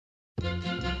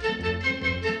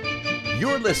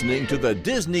You're listening to the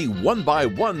Disney One by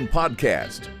One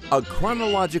podcast, a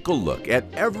chronological look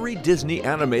at every Disney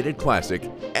animated classic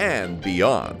and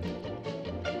beyond.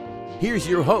 Here's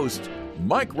your host,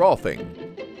 Mike Rolfing.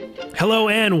 Hello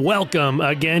and welcome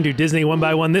again to Disney One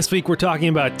by One. This week we're talking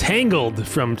about Tangled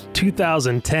from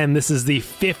 2010. This is the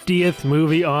 50th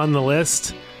movie on the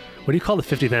list. What do you call the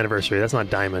 50th anniversary? That's not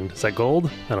diamond. Is that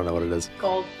gold? I don't know what it is.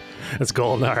 Gold. That's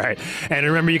gold. All right. And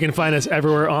remember, you can find us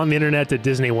everywhere on the internet at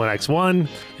Disney 1X1. And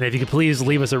if you could please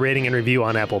leave us a rating and review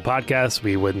on Apple Podcasts,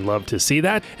 we would love to see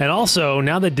that. And also,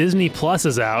 now that Disney Plus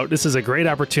is out, this is a great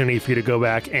opportunity for you to go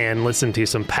back and listen to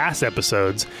some past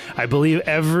episodes. I believe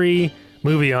every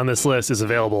movie on this list is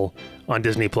available on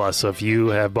Disney Plus. So if you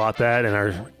have bought that and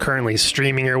are currently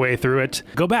streaming your way through it,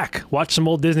 go back, watch some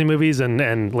old Disney movies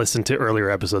and listen to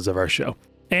earlier episodes of our show.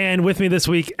 And with me this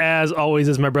week, as always,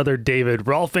 is my brother David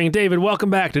Rolfing. David, welcome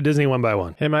back to Disney One by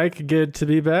One. Hey, Mike, good to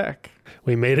be back.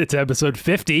 We made it to episode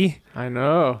 50. I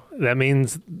know. That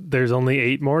means there's only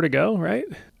 8 more to go, right?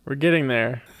 We're getting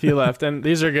there. A few left, and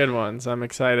these are good ones. I'm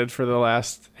excited for the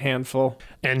last handful.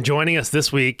 And joining us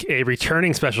this week, a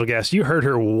returning special guest. You heard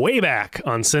her way back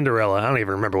on Cinderella. I don't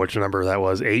even remember which number that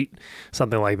was, 8,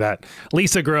 something like that.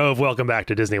 Lisa Grove, welcome back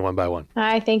to Disney One by One.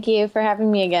 Hi, thank you for having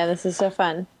me again. This is so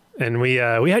fun. And we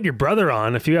had your brother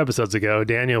on a few episodes ago.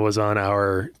 Daniel was on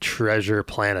our Treasure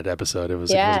Planet episode. It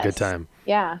was a good time.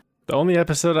 Yeah. The only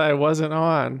episode I wasn't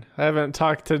on. I haven't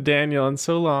talked to Daniel in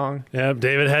so long. Yeah,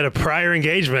 David had a prior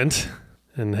engagement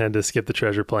and had to skip the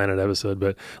Treasure Planet episode.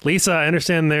 But Lisa, I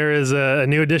understand there is a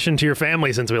new addition to your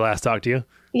family since we last talked to you.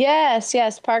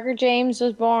 Yes. Parker James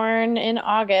was born in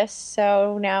August,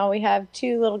 so now we have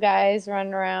 2 little guys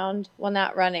running around. Well,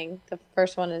 not running. The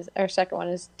second one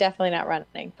is definitely not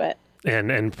running, but.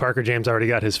 And Parker James already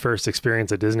got his first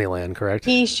experience at Disneyland, correct?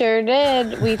 He sure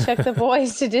did. We took the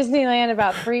boys to Disneyland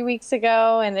about 3 weeks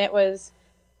ago, and it was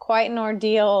quite an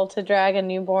ordeal to drag a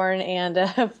newborn and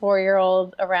a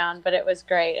 4-year-old around, but it was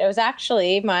great. It was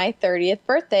actually my 30th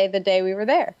birthday the day we were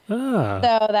there. Ah.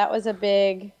 So that was a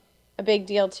big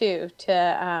deal too,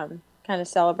 to kind of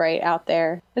celebrate out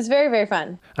there. It was very, very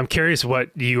fun. I'm curious what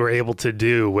you were able to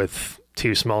do with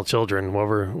 2 small children. What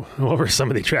were some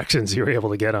of the attractions you were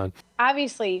able to get on?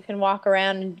 Obviously, you can walk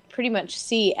around and pretty much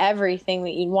see everything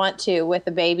that you'd want to with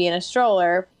a baby in a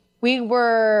stroller. We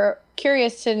were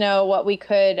curious to know what we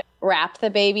could wrap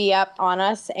the baby up on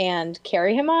us and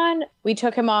carry him on. We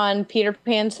took him on Peter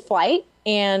Pan's flight,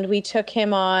 and we took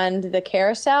him on the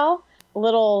carousel.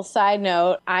 Little side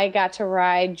note, I got to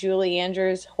ride Julie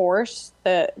Andrews' horse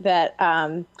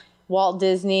that Walt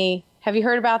Disney, have you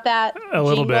heard about that? A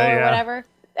little bit, yeah. Or whatever.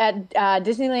 At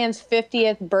Disneyland's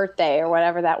 50th birthday or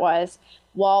whatever that was,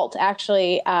 Walt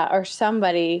actually, or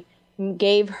somebody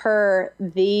gave her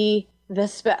it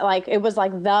was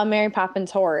like the Mary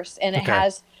Poppins horse, and it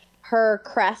has her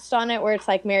crest on it where it's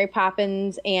like Mary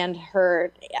Poppins and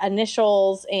her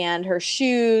initials and her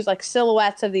shoes, like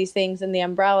silhouettes of these things, and the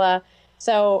umbrella.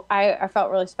 So I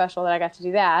felt really special that I got to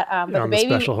do that. But on the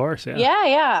baby, special horse, yeah.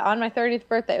 Yeah, on my 30th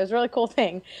birthday. It was a really cool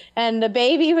thing. And the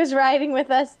baby was riding with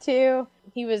us too.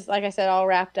 He was, like I said, all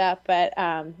wrapped up, but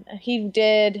he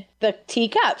did the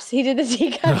teacups. He did the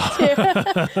teacups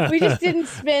too. We just didn't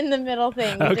spin the middle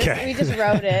thing. We just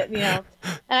rode it, And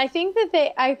I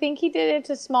think he did it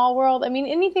to Small World. I mean,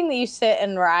 anything that you sit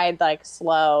and ride like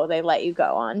slow, they let you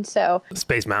go on. So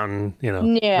Space Mountain,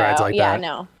 rides like that. Yeah,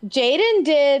 no. Jaden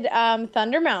did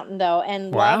Thunder Mountain though,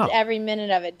 and loved every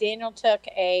minute of it. Daniel took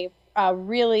he had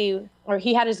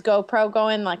his GoPro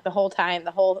going like the whole time.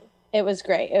 It was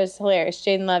great. It was hilarious.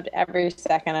 Jaden loved every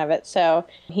second of it. So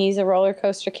he's a roller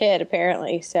coaster kid,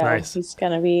 apparently. So nice. He's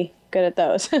going to be good at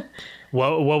those.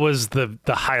 What was the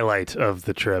highlight of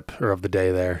the trip or of the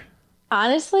day there?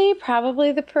 Honestly,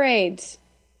 probably the parades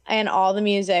and all the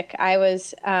music. I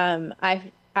was I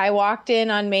walked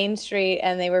in on Main Street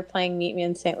and they were playing Meet Me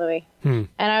in St. Louis. And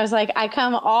I was like, I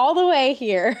come all the way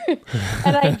here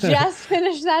and I just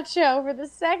finished that show for the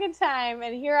second time.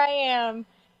 And here I am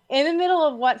in the middle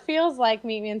of what feels like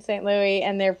Meet Me in St. Louis,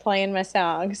 and they're playing my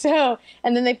song. So,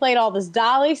 and then they played all this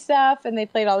Dolly stuff, and they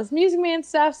played all this Music Man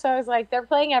stuff. So I was like, they're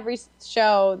playing every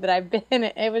show that I've been in.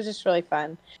 It was just really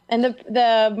fun. And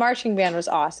the marching band was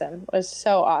awesome. It was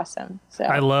so awesome. So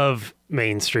I love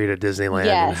Main Street at Disneyland,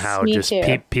 and how just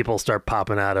people start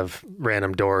popping out of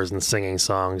random doors and singing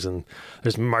songs, and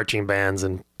there's marching bands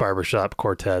and barbershop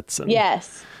quartets. And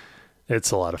yes.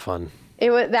 It's a lot of fun.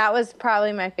 That was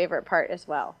probably my favorite part as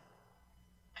well.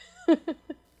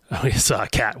 We saw a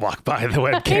cat walk by the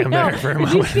webcam there for a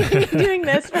moment. Did you see me doing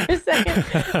this for a second?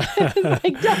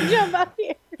 Like, don't jump up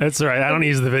here. That's all right. I don't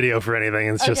use the video for anything.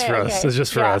 It's just for us. It's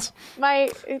just for us.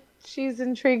 She's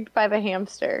intrigued by the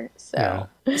hamster. So,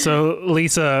 So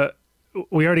Lisa,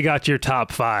 we already got your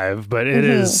top 5, but it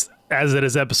is, as it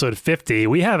is episode 50,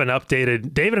 David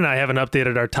and I haven't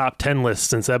updated our top 10 list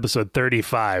since episode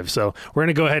 35. So we're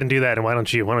going to go ahead and do that. And why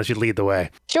don't you lead the way?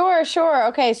 Sure.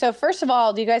 Okay. So first of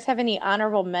all, do you guys have any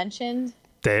honorable mentions?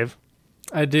 Dave?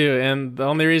 I do. And the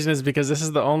only reason is because this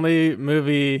is the only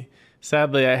movie,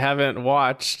 sadly, I haven't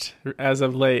watched as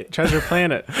of late. Treasure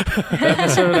Planet. The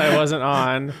episode I wasn't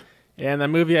on. And the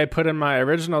movie I put in my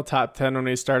original top 10 when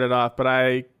we started off, but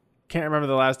I can't remember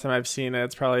the last time I've seen it.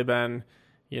 It's probably been,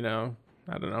 I don't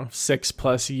know,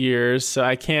 6+ years. So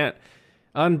I can't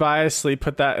unbiasedly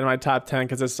put that in my top 10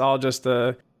 because it's all just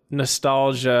a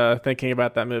nostalgia thinking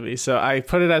about that movie. So I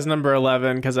put it as number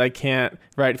 11 because I can't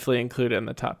rightfully include it in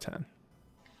the top 10.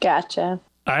 Gotcha.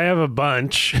 I have a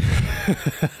bunch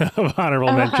of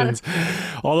honorable mentions.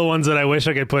 All the ones that I wish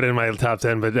I could put in my top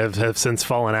 10, but have since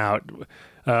fallen out.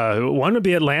 One would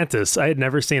be Atlantis. I had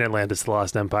never seen Atlantis: The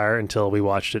Lost Empire until we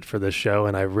watched it for this show,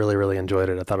 and I really, really enjoyed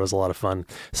it. I thought it was a lot of fun.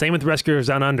 Same with Rescuers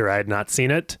Down Under. I had not seen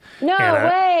it. No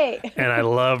way! And I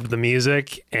loved the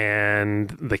music and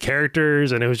the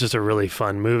characters, and it was just a really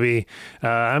fun movie.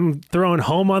 I'm throwing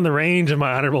Home on the Range in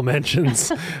my honorable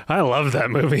mentions. I love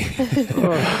that movie.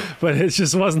 But it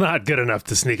just was not good enough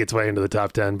to sneak its way into the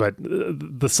top 10. But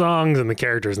the songs and the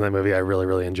characters in that movie I really,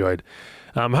 really enjoyed.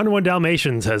 101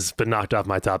 Dalmatians has been knocked off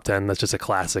my top 10. That's just a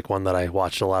classic one that I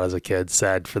watched a lot as a kid.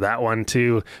 Sad for that one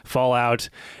to fall out.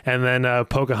 And then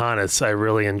Pocahontas I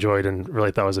really enjoyed and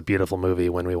really thought was a beautiful movie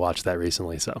when we watched that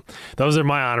recently. So those are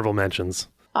my honorable mentions.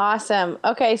 Awesome.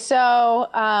 Okay, so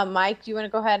Mike, do you want to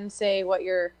go ahead and say what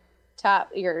your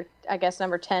I guess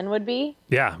number 10 would be?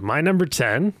 Yeah, my number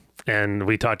 10, and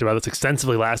we talked about this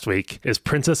extensively last week, is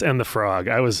Princess and the Frog.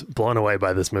 I was blown away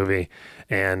by this movie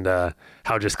and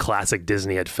how just classic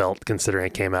Disney it felt considering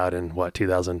it came out in,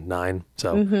 2009?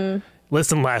 So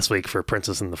listen last week for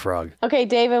Princess and the Frog. Okay,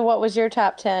 David, what was your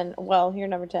top 10? Well, your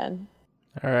number 10.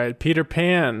 All right, Peter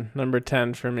Pan, number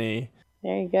 10 for me.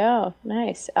 There you go.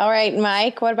 Nice. All right,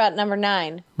 Mike, what about number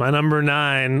 9? My number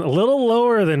 9, a little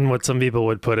lower than what some people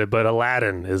would put it, but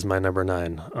Aladdin is my number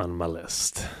 9 on my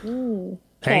list.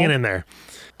 Hanging in there.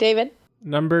 David?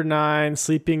 Number 9,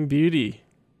 Sleeping Beauty.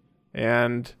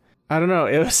 And I don't know,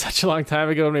 it was such a long time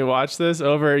ago when we watched this,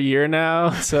 over a year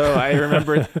now. So I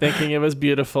remember thinking it was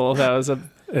beautiful.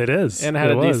 It is. And it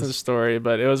had a decent story,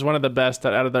 but it was one of the best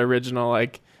out of the original,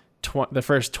 the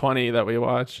first 20 that we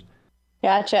watched.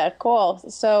 Gotcha. Cool.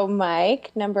 So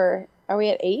Mike, are we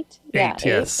at 8? 8, yeah,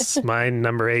 yes. My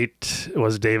number 8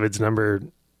 was David's number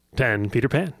 10, Peter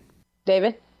Pan.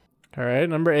 David? All right,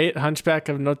 number 8, Hunchback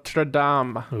of Notre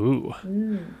Dame. Ooh.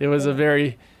 It was a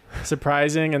very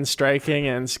surprising and striking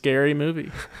and scary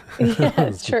movie. Yeah,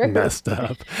 it's true. Messed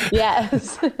up.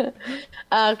 Yes.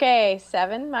 Okay,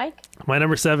 7, Mike? My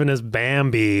number 7 is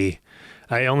Bambi.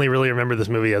 I only really remember this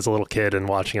movie as a little kid, and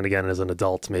watching it again as an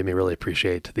adult made me really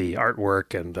appreciate the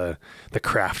artwork and the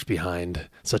craft behind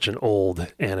such an old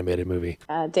animated movie.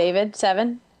 David,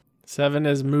 7? 7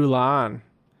 is Mulan.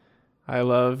 I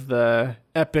love the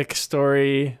epic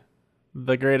story,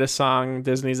 the greatest song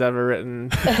Disney's ever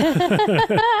written,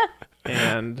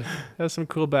 and has some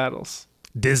cool battles.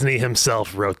 Disney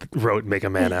himself wrote Make a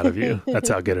Man Out of You. That's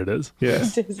how good it is.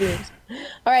 Yes.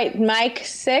 All right, Mike,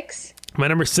 6? My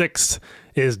number 6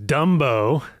 is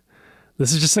Dumbo.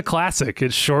 This is just a classic.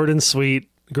 It's short and sweet,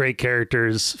 great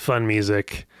characters, fun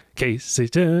music. Casey,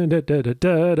 da, da, da,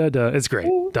 da, da, da. It's great.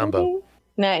 Dumbo.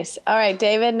 Nice. All right,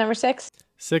 David, number 6?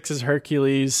 6 is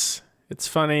Hercules. It's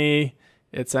funny.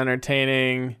 It's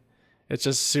entertaining. It's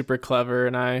just super clever,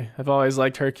 and I've always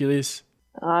liked Hercules.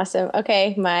 Awesome.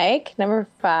 Okay, Mike, number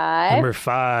 5. Number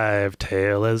 5,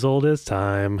 Tale as Old as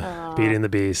Time, Beating the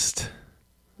Beast.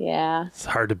 Yeah. It's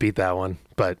hard to beat that one,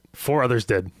 but 4 others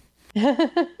did. All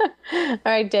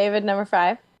right, David, number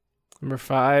 5. Number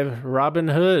 5, Robin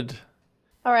Hood.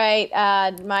 All right,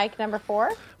 Mike, number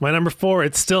 4. My number 4,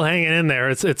 it's still hanging in there.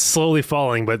 It's slowly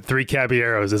falling, but Three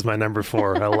Caballeros is my number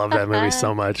 4. I love that movie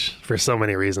so much for so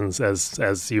many reasons,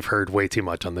 as you've heard way too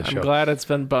much on this show. I'm glad it's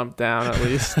been bumped down at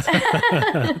least.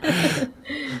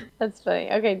 That's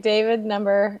funny. Okay, David,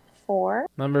 number 4.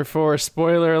 Number 4,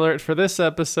 spoiler alert for this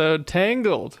episode,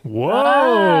 Tangled. Whoa!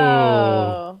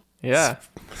 Oh. Yeah.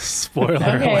 Spoiler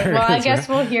Okay, alert. well, I guess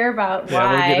we'll hear about why.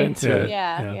 We'll get into it.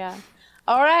 Yeah.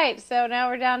 All right, so now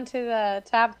we're down to the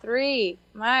top 3.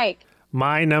 Mike.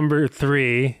 My number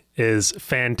 3 is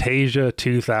Fantasia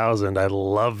 2000. I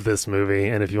love this movie,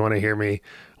 and if you want to hear me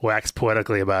wax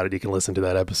poetically about it, you can listen to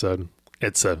that episode.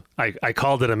 I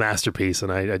called it a masterpiece,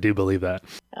 and I do believe that.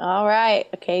 All right.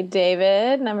 Okay,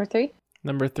 David, number 3.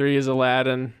 Number 3 is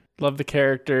Aladdin. Love the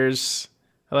characters.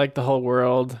 I like the whole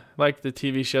world. I liked the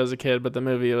TV show as a kid, but the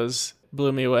movie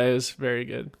blew me away. It was very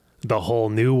good. The Whole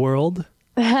New World?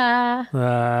 Clever.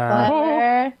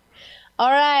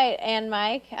 All right, and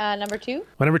Mike, number 2.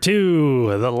 My number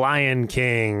 2, The Lion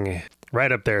King.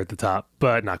 Right up there at the top,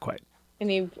 but not quite.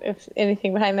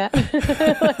 Anything behind that?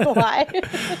 Like, why?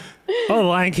 Oh, The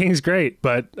Lion King's great,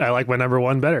 but I like my number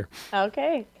 1 better.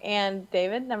 Okay, and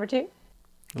David, number 2.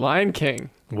 Lion King.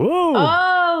 Whoa.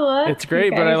 Oh, It's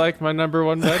great, but I like my number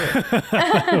 1 better.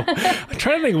 I'm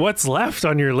trying to think what's left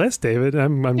on your list, David.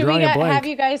 I'm drawing a blank. Have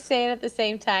you guys say it at the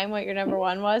same time what your number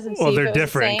 1 was? And see if they're it was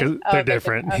different. the same? They're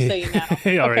different. Oh, so you know.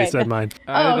 He already Okay. said mine.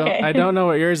 I don't know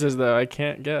what yours is, though. I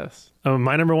can't guess.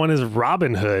 My number 1 is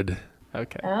Robin Hood.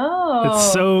 Okay. Oh.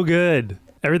 It's so good.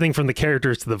 Everything from the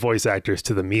characters to the voice actors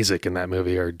to the music in that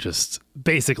movie are just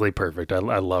basically perfect. I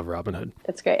love Robin Hood.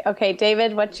 That's great. Okay,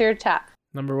 David, what's your top?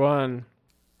 Number 1.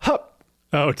 Hup.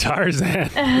 Oh, Tarzan.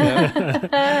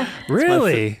 Yeah.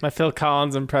 Really? My Phil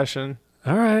Collins impression.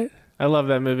 All right. I love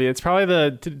that movie. It's probably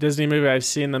the Disney movie I've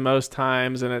seen the most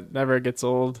times, and it never gets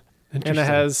old. And it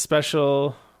has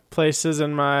special places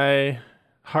in my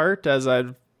heart, as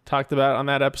I've talked about on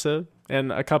that episode,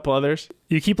 and a couple others.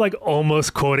 You keep like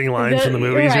almost quoting lines from the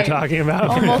movies right. you're talking about.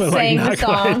 Almost but, like, saying the not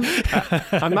quite.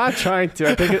 song. I'm not trying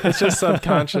to. I think it's just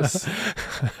subconscious. So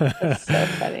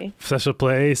funny. Special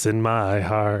place in my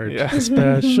heart. Yeah.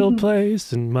 Special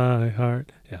place in my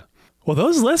heart. Yeah. Well,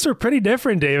 those lists are pretty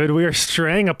different, David. We are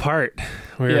straying apart.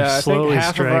 We're Yeah, I think slowly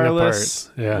half of straying our apart.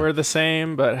 lists Yeah. were the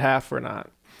same, but half were not.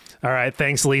 All right.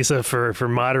 Thanks, Lisa, for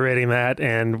moderating that.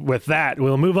 And with that,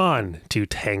 we'll move on to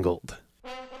Tangled.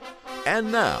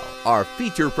 And now, our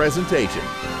feature presentation.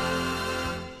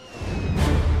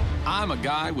 I'm a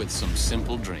guy with some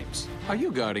simple dreams. Are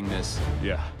you guarding this?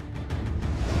 Yeah.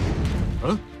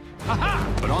 Huh?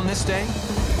 Ha-ha! But on this day,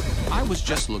 I was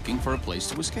just looking for a place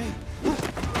to escape.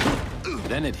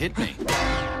 Then it hit me.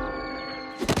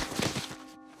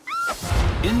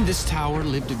 In this tower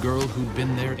lived a girl who'd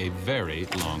been there a very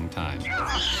long time.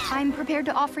 I'm prepared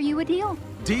to offer you a deal.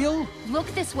 Deal? Look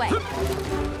this way.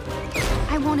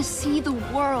 I want to see the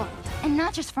world, and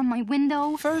not just from my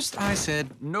window. First, I said,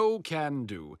 no can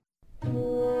do.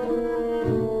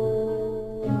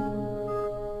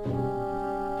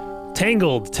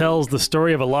 Tangled tells the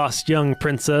story of a lost young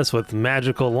princess with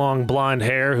magical long blonde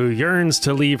hair who yearns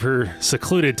to leave her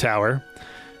secluded tower.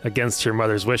 Against her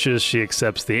mother's wishes, she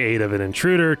accepts the aid of an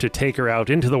intruder to take her out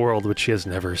into the world which she has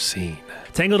never seen.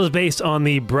 Tangled is based on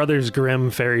the Brothers Grimm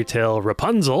fairy tale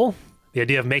Rapunzel. The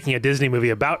idea of making a Disney movie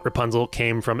about Rapunzel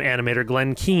came from animator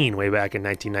Glenn Keane way back in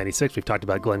 1996. We've talked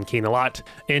about Glenn Keane a lot.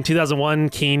 In 2001,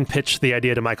 Keane pitched the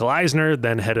idea to Michael Eisner,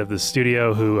 then head of the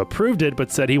studio, who approved it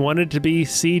but said he wanted it to be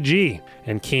CG.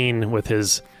 And Keane, with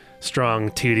his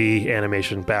strong 2D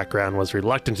animation background, was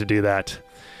reluctant to do that.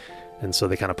 And so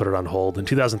they kind of put it on hold. In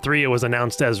 2003, it was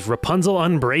announced as Rapunzel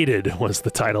Unbraided was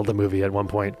the title of the movie at one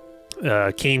point.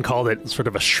 Keane called it sort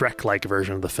of a Shrek-like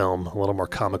version of the film, a little more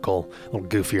comical, a little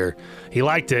goofier. He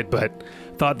liked it, but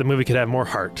thought the movie could have more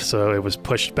heart, so it was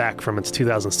pushed back from its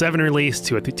 2007 release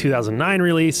to a 2009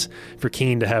 release for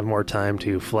Keane to have more time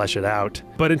to flesh it out.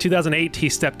 But in 2008, he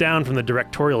stepped down from the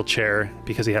directorial chair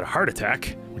because he had a heart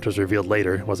attack, which was revealed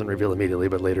later. It wasn't revealed immediately,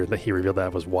 but later that he revealed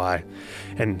that was why.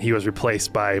 And he was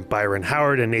replaced by Byron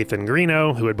Howard and Nathan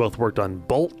Greeno, who had both worked on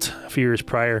Bolt a few years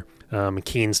prior.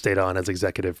 Keane stayed on as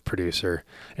executive producer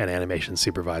and animation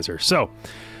supervisor. So,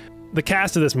 the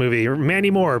cast of this movie,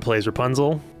 Mandy Moore plays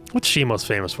Rapunzel. What's she most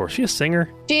famous for? Is she a singer?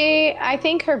 I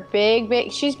think her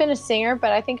she's been a singer,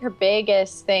 but I think her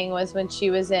biggest thing was when she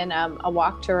was in A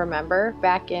Walk to Remember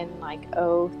back in like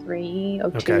 03,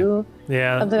 02, Okay.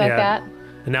 Yeah, something like that.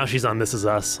 And now she's on This Is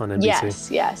Us on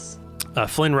NBC. Yes.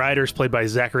 Flynn Rider's played by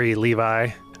Zachary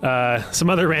Levi. Some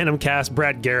other random cast,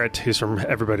 Brad Garrett, who's from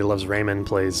Everybody Loves Raymond,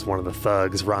 plays one of the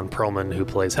thugs. Ron Perlman, who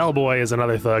plays Hellboy, is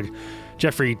another thug.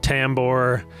 Jeffrey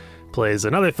Tambor plays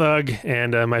another thug.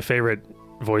 And my favorite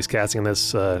voice casting in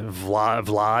this,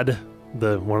 Vlad,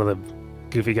 one of the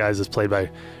goofy guys, is played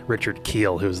by Richard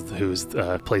Kiel, who's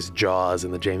plays Jaws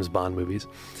in the James Bond movies.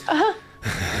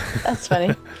 That's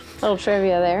funny. Little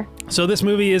trivia there. So this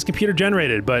movie is computer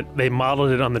generated, but they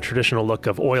modeled it on the traditional look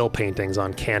of oil paintings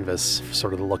on canvas,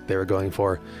 sort of the look they were going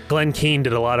for. Glenn Keane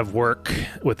did a lot of work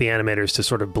with the animators to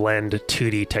sort of blend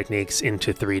 2D techniques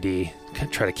into 3D,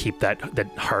 try to keep that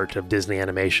heart of Disney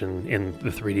animation in the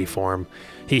 3D form.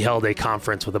 He held a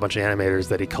conference with a bunch of animators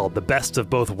that he called the Best of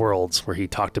Both Worlds, where he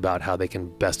talked about how they can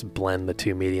best blend the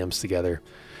two mediums together.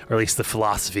 or at least the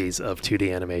philosophies of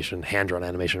 2D animation, hand-drawn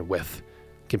animation with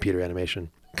computer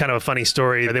animation. Kind of a funny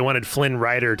story. They wanted Flynn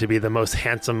Rider to be the most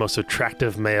handsome, most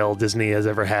attractive male Disney has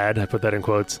ever had. I put that in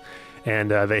quotes.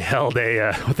 And they held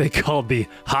a what they called the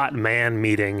hot man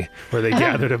meeting, where they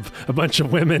gathered a bunch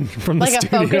of women from the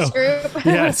studio. Like a focus group?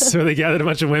 Yes, so they gathered a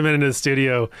bunch of women into the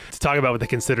studio to talk about what they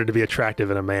considered to be attractive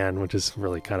in a man, which is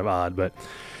really kind of odd.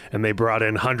 And they brought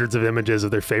in hundreds of images of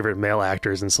their favorite male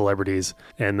actors and celebrities,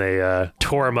 and they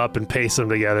tore them up and pasted them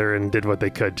together and did what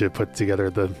they could to put together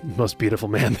the most beautiful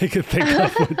man they could think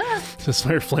of. That's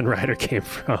where Flynn Rider came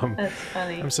from. That's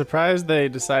funny. I'm surprised they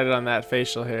decided on that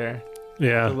facial hair.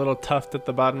 Yeah, The little tuft at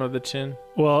the bottom of the chin.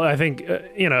 well, I think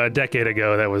a decade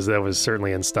ago that was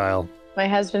certainly in style. My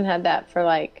husband had that for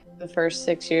like the first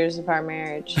 6 years of our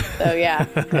marriage. So yeah,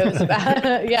 it was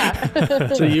about,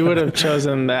 yeah. So you would have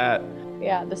chosen that.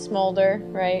 Yeah, the smolder,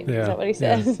 right? Yeah, Is that what he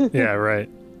says? Yeah, right.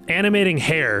 Animating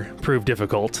hair proved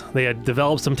difficult. They had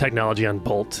developed some technology on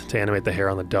Bolt to animate the hair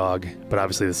on the dog, but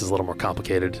obviously this is a little more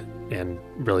complicated, and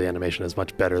really animation is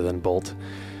much better than Bolt.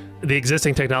 The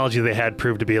existing technology they had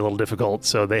proved to be a little difficult,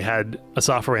 so they had a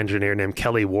software engineer named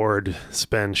Kelly Ward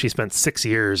spent 6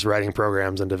 years writing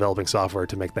programs and developing software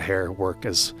to make the hair work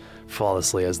as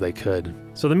flawlessly as they could.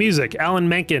 So the music, Alan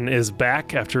Menken is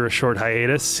back after a short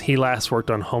hiatus. He last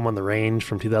worked on Home on the Range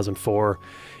from 2004,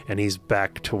 and he's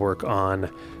back to work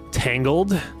on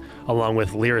Tangled, along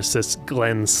with lyricist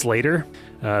Glenn Slater.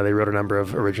 They wrote a number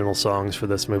of original songs for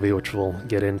this movie, which we'll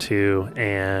get into,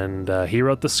 and he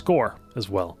wrote the score as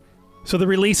well. So the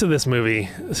release of this movie,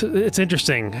 it's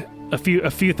interesting. A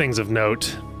few things of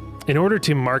note. In order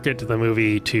to market the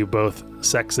movie to both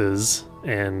sexes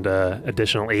and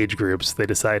additional age groups, they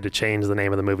decided to change the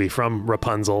name of the movie from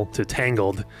Rapunzel to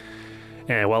Tangled,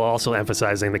 and while also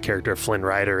emphasizing the character of Flynn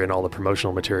Rider in all the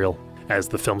promotional material as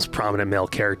the film's prominent male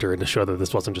character, and to show that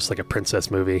this wasn't just like a princess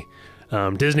movie.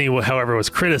 Disney, however, was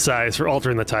criticized for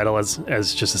altering the title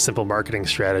as just a simple marketing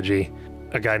strategy.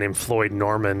 A guy named Floyd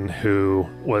Norman, who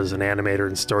was an animator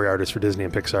and story artist for Disney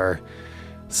and Pixar,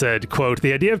 said, quote,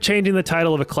 "The idea of changing the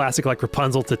title of a classic like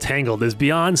Rapunzel to Tangled is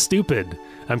beyond stupid.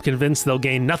 I'm convinced they'll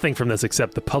gain nothing from this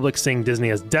except the public seeing Disney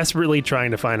as desperately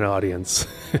trying to find an audience."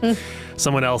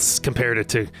 Someone else compared it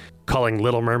to calling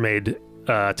Little Mermaid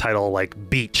title like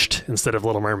Beached instead of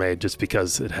Little Mermaid, just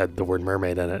because it had the word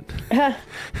mermaid in it. I'm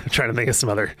trying to think of some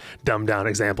other dumbed down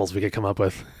examples we could come up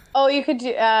with. Oh, you could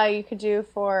do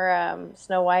for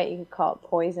Snow White, you could call it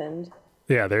Poisoned.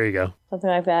 Yeah, there you go. Something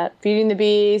like that. Beauty and the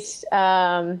Beast,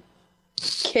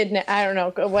 Kidnap, I don't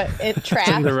know,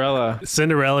 Trapped.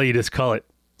 Cinderella, you just call it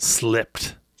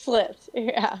Slipped. Slipped,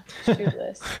 yeah.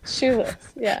 Shoeless,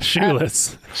 yeah.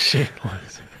 Shoeless.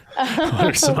 What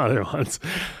are some other ones?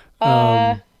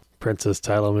 Princess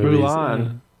title movies.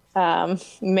 Mulan.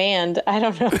 Manned, I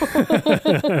don't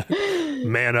know.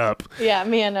 Man Up. Yeah,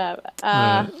 Man Up.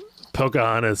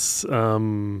 Pocahontas.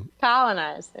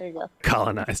 Colonized. There you go.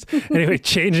 Colonized. Anyway,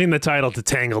 changing the title to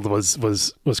Tangled was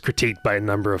critiqued by a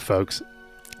number of folks.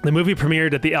 The movie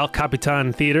premiered at the El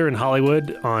Capitan Theater in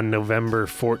Hollywood on November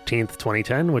 14th,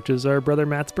 2010, which is our brother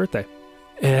Matt's birthday.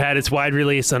 It had its wide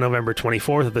release on November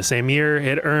 24th of the same year.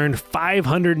 It earned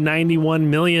 $591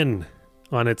 million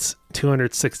on its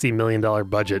 $260 million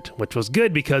budget, which was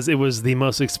good because it was the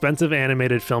most expensive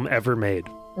animated film ever made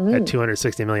at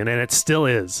 $260 million, and it still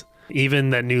is. Even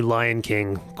that new Lion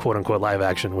King, quote-unquote, live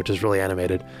action, which is really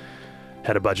animated,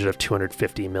 had a budget of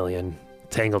 $250 million.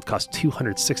 Tangled cost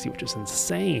 $260, which is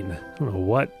insane. I don't know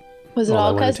what. Was it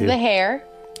all because of the hair?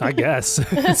 I guess.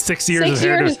 6 years of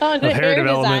hair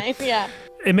development. Design. Yeah.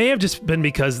 It may have just been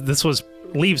because this was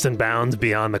leaps and bounds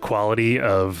beyond the quality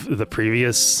of the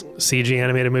previous CG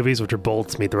animated movies, which are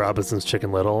Bolt, Meet the Robinsons,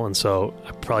 Chicken Little, and so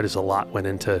probably just a lot went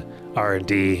into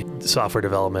R&D, software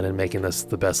development, and making this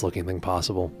the best looking thing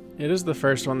possible. It is the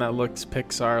first one that looks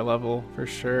Pixar level for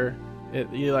sure.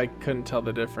 You couldn't tell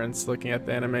the difference looking at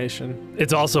the animation.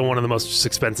 It's also one of the most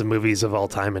expensive movies of all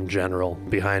time in general,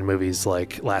 behind movies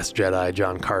like Last Jedi,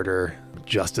 John Carter,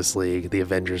 Justice League, the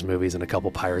Avengers movies, and a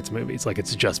couple Pirates movies.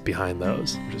 It's just behind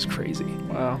those, which is crazy.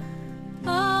 Wow.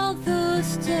 All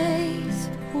those days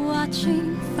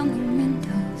watching from the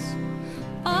windows,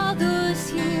 all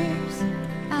those years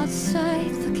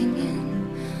outside looking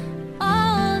in,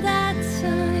 all that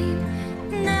time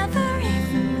never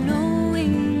even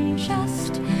knowing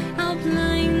just how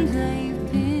blind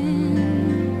I've been.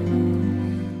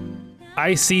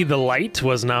 I See the Light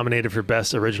was nominated for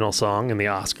Best Original Song in the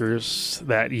Oscars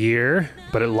that year,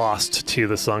 but it lost to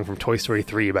the song from Toy Story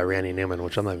 3 by Randy Newman,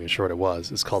 which I'm not even sure what it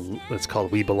was. It's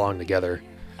called We Belong Together.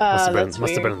 Must have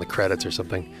been in the credits or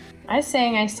something. I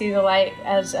sang I See the Light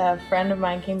as a friend of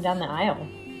mine came down the aisle.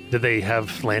 Did they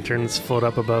have lanterns float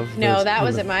up above? No, that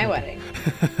was at my wedding.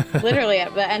 Literally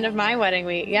at the end of my wedding,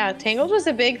 Tangled was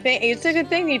a big thing. It's a good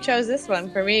thing you chose this one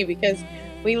for me because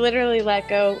we literally let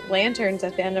go lanterns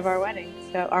at the end of our wedding.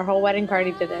 So our whole wedding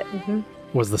party did it. Mm-hmm.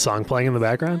 Was the song playing in the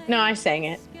background? No, I sang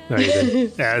it. No, you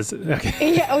did.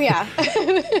 Okay. Yeah, oh yeah.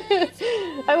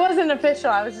 I wasn't official.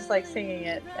 I was just like singing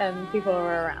it, and people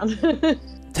were around.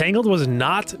 Tangled was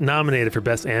not nominated for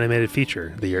Best Animated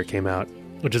Feature the year it came out,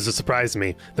 which is a surprise to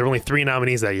me. There were only 3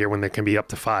 nominees that year when there can be up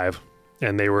to 5.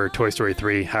 And they were Toy Story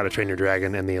 3, How to Train Your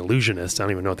Dragon, and The Illusionist. I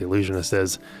don't even know what The Illusionist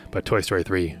is, but Toy Story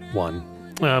 3 won.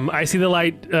 I See the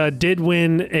Light did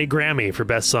win a Grammy for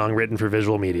Best Song Written for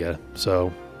Visual Media.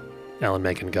 So Alan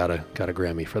Menken got a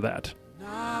Grammy for that.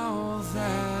 Now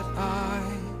that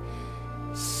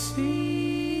I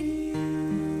see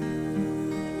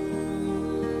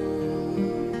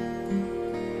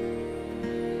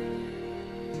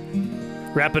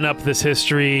Wrapping up this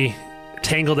history,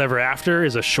 Tangled Ever After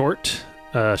is a short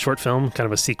film, kind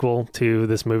of a sequel to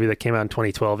this movie that came out in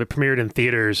 2012. It premiered in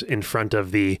theaters in front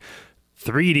of the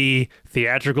 3D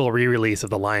theatrical re-release of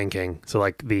The Lion King. So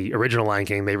like the original Lion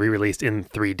King, they re-released in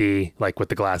 3D, like with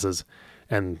the glasses.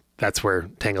 And that's where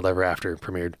Tangled Ever After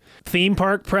premiered. Theme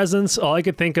park presence, all I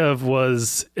could think of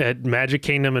was at Magic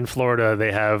Kingdom in Florida,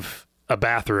 they have a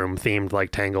bathroom themed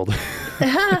like Tangled.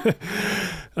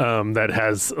 That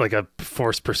has like a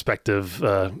forced perspective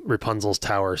Rapunzel's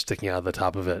tower sticking out of the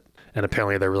top of it. And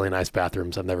apparently they're really nice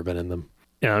bathrooms. I've never been in them.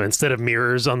 Instead of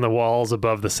mirrors on the walls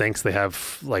above the sinks, they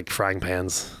have like frying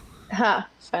pans. Ha,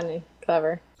 funny,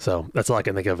 clever. So that's all I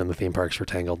can think of in the theme parks for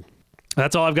Tangled.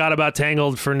 That's all I've got about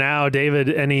Tangled for now. David,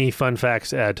 any fun facts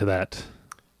to add to that?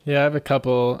 Yeah, I have a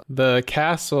couple. The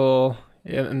castle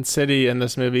and city in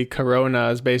this movie, Corona,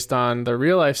 is based on the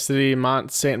real life city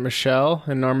Mont Saint Michel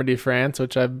in Normandy, France,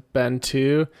 which I've been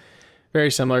to.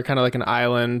 Very similar, kind of like an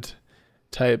island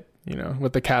type,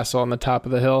 with the castle on the top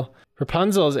of the hill.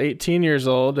 Rapunzel is 18 years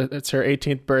old. It's her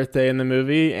 18th birthday in the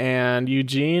movie, and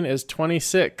Eugene is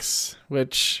 26,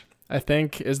 which I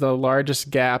think is the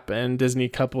largest gap in Disney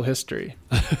couple history.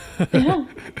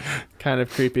 Kind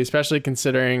of creepy, especially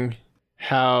considering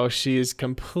how she's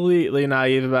completely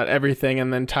naive about everything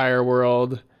in the entire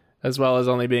world, as well as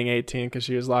only being 18 because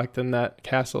she was locked in that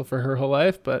castle for her whole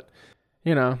life. But,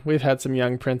 we've had some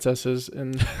young princesses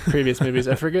in previous movies.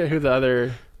 I forget who the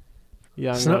other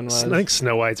young one was. I think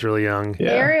Snow White's really young.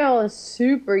 Yeah. Ariel is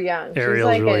super young.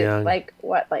 Ariel's She's really young. Like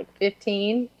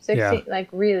 15, 16? Yeah. Like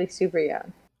really super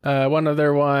young. One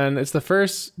other one. It's the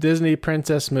first Disney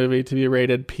princess movie to be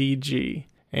rated PG.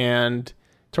 And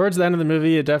towards the end of the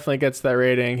movie, it definitely gets that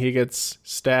rating. He gets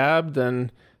stabbed,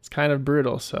 and it's kind of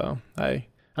brutal. So I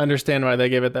understand why they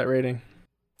gave it that rating.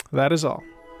 That is all.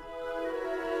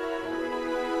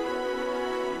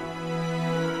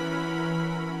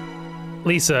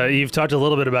 Lisa, you've talked a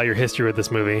little bit about your history with this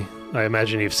movie. I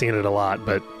imagine you've seen it a lot,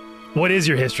 but what is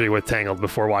your history with Tangled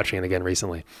before watching it again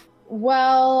recently?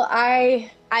 Well,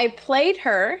 I played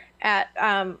her at,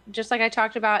 just like I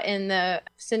talked about in the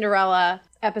Cinderella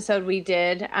episode we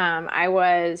did.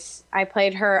 I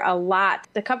played her a lot.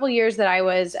 The couple years that I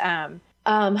was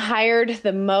hired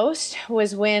the most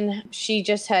was when she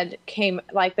just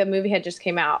the movie had just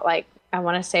came out, like I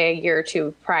want to say a year or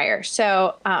two prior.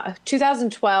 So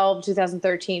 2012,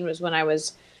 2013 was when I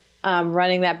was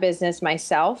running that business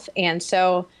myself. And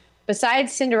so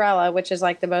besides Cinderella, which is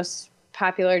like the most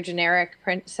popular generic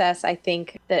princess, I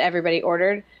think, that everybody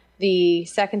ordered, the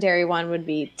secondary one would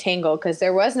be Tangled because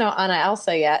there was no Anna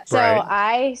Elsa yet. So right.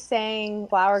 I sang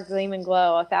Flower Gleam and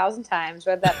Glow 1,000 times,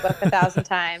 read that book 1,000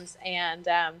 times, and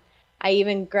I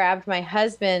even grabbed my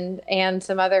husband and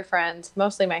some other friends,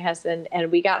 mostly my husband,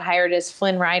 and we got hired as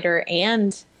Flynn Rider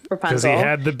and Rapunzel. Because he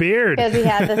had the beard. Because he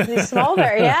had the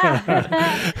smolder,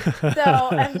 yeah.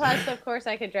 So, and plus, of course,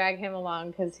 I could drag him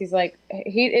along because he's like,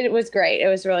 it was great. It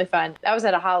was really fun. That was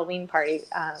at a Halloween party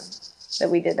that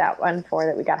we did that one for,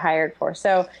 that we got hired for.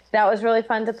 So that was really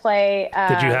fun to play.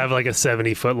 Did you have like a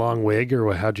 70-foot long wig,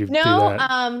 or how'd you do that?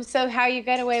 No, so how you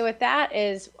get away with that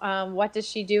is, what does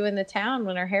she do in the town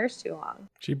when her hair's too long?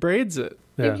 She braids it.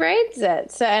 Yeah. She braids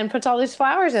it and puts all these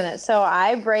flowers in it. So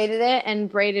I braided it and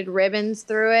braided ribbons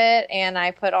through it, and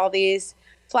I put all these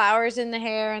flowers in the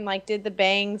hair and like did the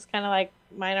bangs kind of like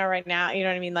mine are right now. You know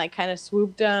what I mean? Like kind of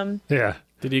swooped them. Yeah.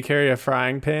 Did you carry a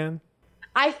frying pan?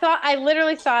 I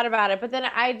literally thought about it, but then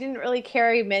I didn't really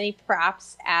carry many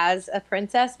props as a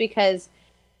princess because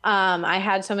I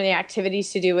had so many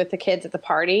activities to do with the kids at the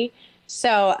party.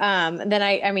 So then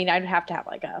I'd have to have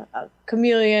like a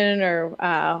chameleon or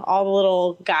all the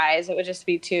little guys. It would just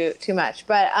be too much.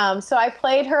 But so I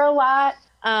played her a lot.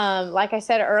 Like I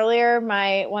said earlier,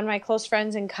 one of my close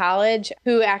friends in college,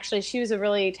 who actually, she was a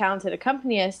really talented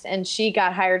accompanist, and she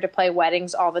got hired to play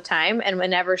weddings all the time. And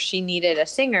whenever she needed a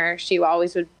singer, she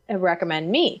always would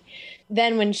recommend me.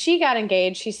 Then when she got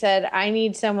engaged, she said, I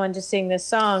need someone to sing this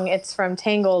song. It's from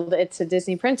Tangled. It's a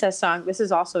Disney princess song. This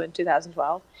is also in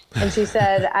 2012. And she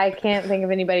said, I can't think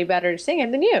of anybody better to sing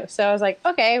it than you. So I was like,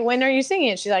 okay, when are you singing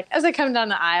it? She's like, as I come down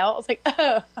the aisle. I was like,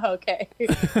 oh, okay.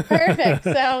 Perfect.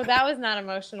 So that was not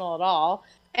emotional at all.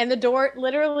 And the door,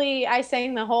 literally, I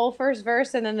sang the whole first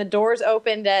verse, and then the doors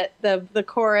opened at the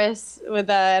chorus with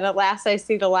and at last I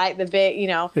see the light, the big,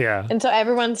 Yeah. And so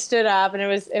everyone stood up, and it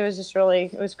was just really,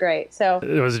 it was great. So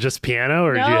Was it just piano,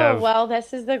 or no, did you have well,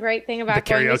 this is the great thing about the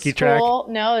going to karaoke track? school.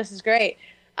 No, this is great.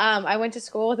 I went to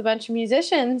school with a bunch of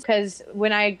musicians because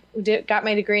when I got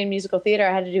my degree in musical theater,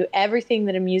 I had to do everything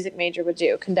that a music major would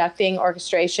do: conducting,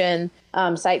 orchestration,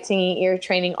 sight singing, ear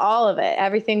training, all of it,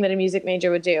 everything that a music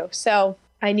major would do. So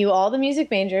I knew all the music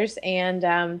majors,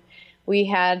 and we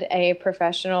had a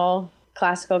professional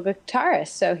classical guitarist.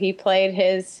 So he played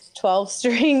his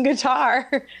 12-string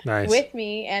guitar Nice. with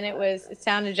me, and it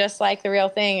sounded just like the real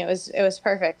thing. It was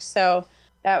perfect. So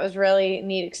that was really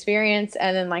neat experience.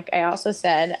 And then, like I also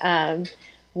said,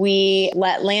 we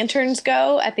let lanterns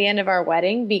go at the end of our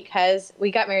wedding because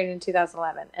we got married in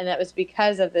 2011, and it was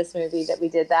because of this movie that we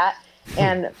did that.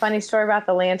 And funny story about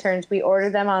the lanterns, we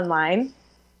ordered them online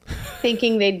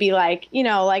thinking they'd be like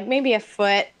maybe a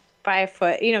foot by a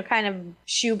foot, kind of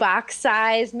shoebox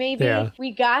size maybe. Yeah.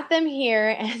 We got them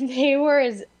here, and they were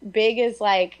as big as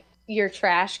like your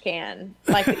trash can,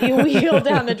 like you wheel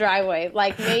down the driveway,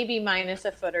 like maybe minus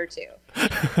a foot or two.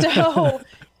 So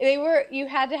you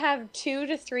had to have 2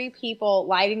 to 3 people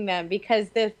lighting them because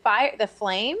the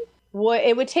flame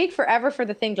it would take forever for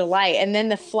the thing to light, and then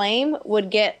the flame would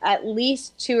get at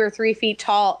least 2 or 3 feet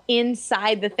tall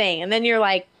inside the thing, and then you're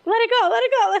like, let it go.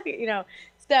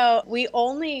 So we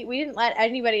didn't let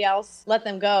anybody else let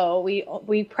them go.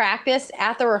 We practiced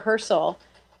at the rehearsal.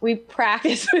 We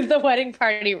practiced with the wedding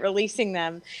party releasing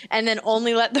them, and then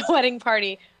only let the wedding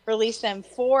party release them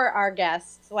for our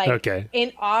guests, over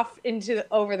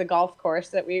the golf course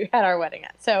that we had our wedding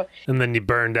at. So, and then you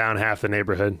burned down half the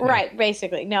neighborhood. Right,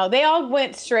 basically. No, they all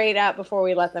went straight up before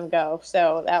we let them go.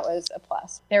 So that was a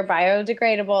plus. They're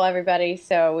biodegradable, everybody.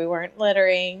 So we weren't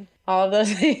littering, all of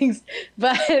those things.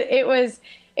 But it was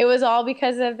all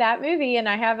because of that movie. And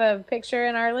I have a picture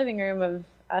in our living room of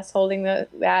us holding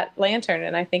that lantern,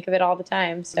 and I think of it all the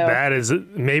time. So that is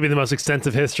maybe the most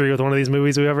extensive history with one of these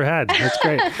movies we've ever had. That's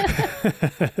great.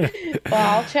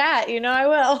 Well, I'll chat. I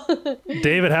will.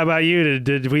 David, how about you?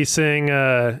 Did we sing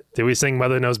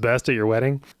Mother Knows Best at your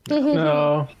wedding?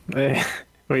 No,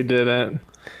 we didn't.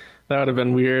 That would have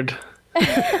been weird.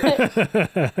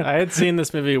 I had seen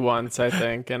this movie once, I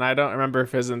think, and I don't remember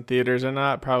if it was in theaters or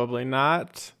not. Probably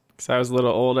not, because I was a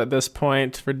little old at this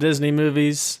point for Disney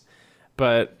movies.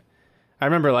 But I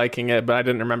remember liking it, but I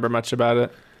didn't remember much about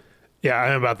it. Yeah,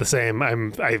 I'm about the same.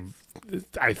 I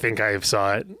think I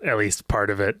saw it, at least part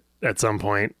of it, at some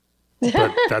point,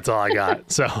 but that's all I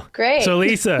got. So great. So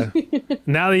Lisa,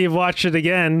 now that you've watched it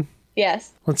again,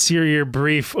 yes, let's hear your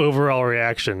brief overall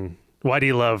reaction. Why do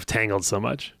you love Tangled so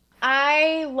much?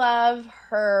 I love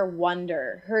her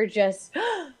wonder, her just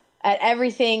at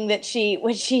everything that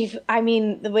when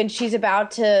she's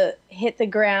about to hit the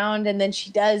ground, and then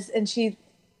she does, and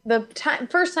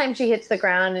first time she hits the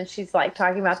ground, and she's like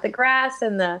talking about the grass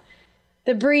and the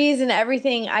breeze and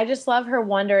everything. I just love her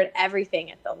wonder at everything,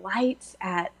 at the lights,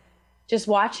 at just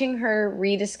watching her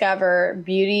rediscover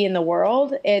beauty in the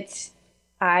world.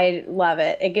 I love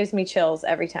it. It gives me chills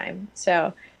every time.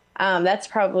 So that's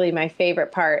probably my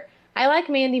favorite part. I like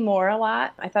Mandy Moore a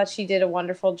lot. I thought she did a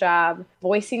wonderful job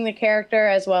voicing the character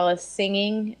as well as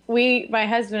singing. My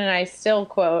husband and I still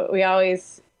we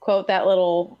always quote that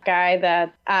little guy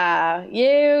that,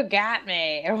 you got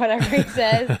me, or whatever he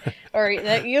says, or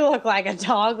you look like a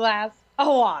tall glass of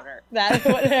water. That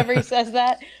whenever he says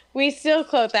that, we still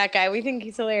quote that guy. We think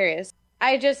he's hilarious.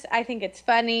 I think it's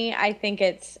funny. I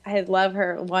love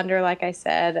her wonder, like I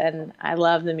said, and I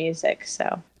love the music,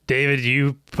 so. David,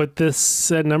 you put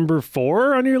this at number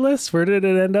 4 on your list. Where did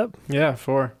it end up? Yeah,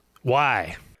 4.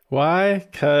 Why?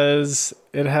 Because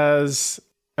it has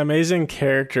amazing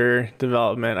character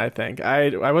development, I think.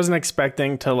 I wasn't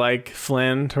expecting to like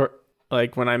Flynn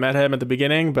when I met him at the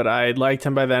beginning, but I liked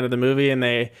him by the end of the movie, and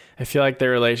I feel like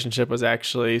their relationship was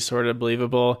actually sort of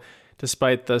believable,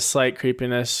 despite the slight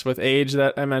creepiness with age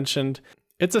that I mentioned.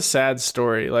 It's a sad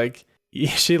story.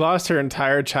 She lost her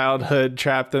entire childhood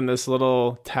trapped in this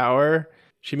little tower.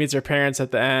 She meets her parents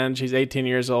at the end. She's 18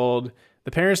 years old.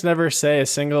 The parents never say a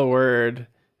single word,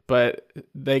 but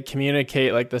they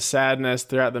communicate like the sadness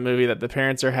throughout the movie that the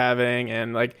parents are having.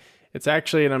 And like, it's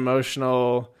actually an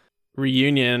emotional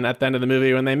reunion at the end of the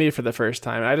movie when they meet for the first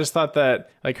time. I just thought that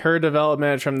like her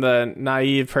development from the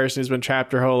naive person who's been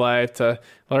trapped her whole life to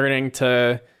learning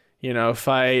to, you know,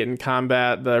 fight and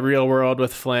combat the real world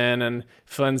with Flynn, and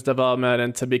Flynn's development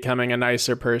into becoming a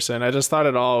nicer person. I just thought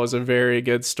it all was a very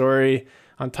good story.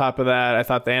 On top of that, I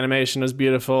thought the animation was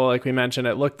beautiful. Like we mentioned,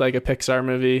 it looked like a Pixar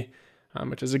movie,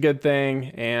 which is a good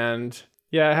thing. And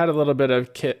yeah, it had a little bit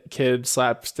of kid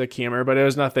slapstick humor, but it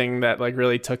was nothing that like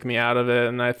really took me out of it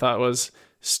and I thought was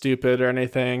stupid or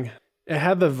anything. It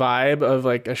had the vibe of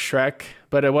like a Shrek,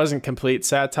 but it wasn't complete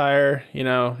satire. You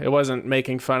know, it wasn't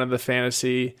making fun of the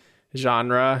fantasy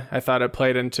genre. I thought it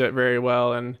played into it very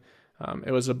well, and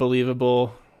it was a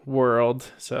believable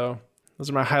world. So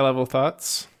those are my high level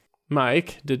thoughts.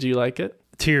 Mike, did you like it?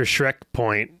 To your Shrek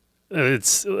point,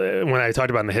 it's when I talked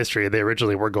about in the history, they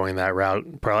originally were going that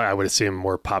route. Probably, I would assume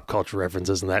more pop culture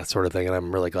references and that sort of thing. And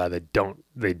I'm really glad they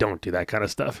don't do that kind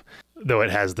of stuff. Though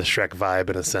it has the Shrek vibe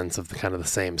in a sense of the kind of the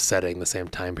same setting, the same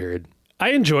time period. I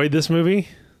enjoyed this movie.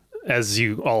 As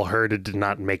you all heard, it did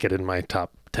not make it in my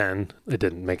top 10. It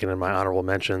didn't make it in my honorable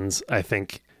mentions. I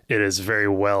think it is very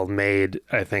well made.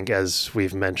 I think, as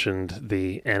we've mentioned,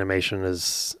 the animation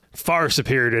is far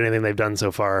superior to anything they've done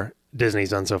so far. Disney's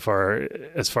done so far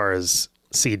as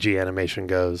CG animation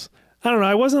goes. I don't know.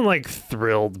 I wasn't like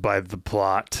thrilled by the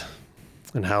plot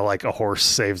and how like a horse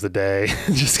saves the day.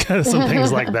 Just kind of some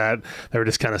things like that. They were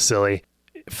just kind of silly.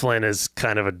 Flynn is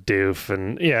kind of a doof,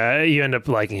 and yeah, you end up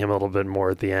liking him a little bit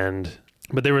more at the end.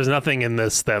 But there was nothing in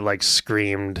this that like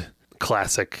screamed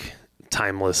classic,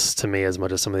 timeless to me as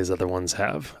much as some of these other ones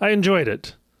have. I enjoyed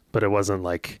it, but it wasn't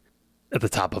like at the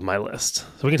top of my list.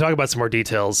 So we can talk about some more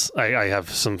details. I have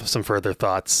some further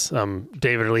thoughts.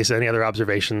 David or Lisa, any other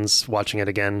observations watching it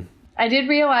again? I did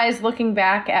realize, looking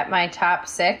back at my top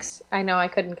 6, I know I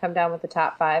couldn't come down with the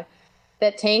top 5,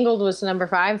 that Tangled was number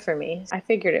 5 for me. I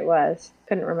figured it was.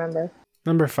 Couldn't remember.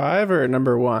 Number 5 or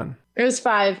number 1? It was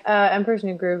 5. Emperor's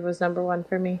New Groove was number 1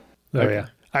 for me. Oh, yeah.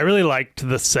 I really liked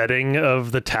the setting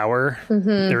of the tower. Mm-hmm.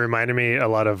 It reminded me a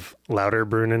lot of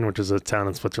Lauterbrunnen, which is a town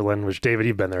in Switzerland, which, David,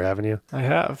 you've been there, haven't you? I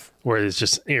have. Where it's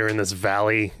just, you're in this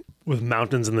valley with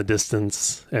mountains in the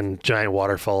distance and giant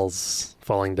waterfalls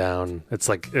falling down. It's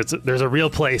like, there's a real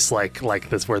place like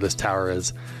this where this tower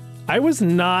is. I was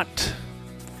not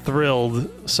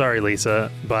thrilled, sorry, Lisa,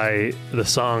 by the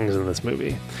songs in this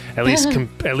movie. At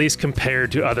least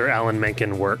compared to other Alan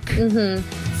Menken work. Mm-hmm.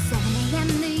 7 a.m.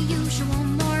 the usual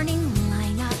morning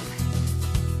lineup.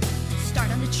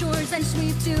 Start on the chores and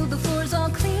sweep till the floor's all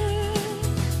clean.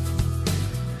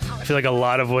 I feel like a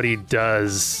lot of what he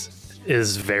does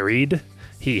is varied.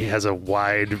 He has a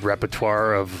wide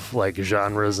repertoire of like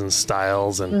genres and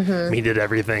styles, and he did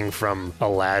everything from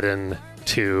Aladdin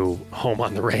to Home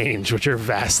on the Range, which are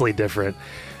vastly different.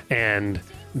 And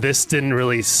this didn't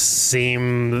really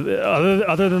seem,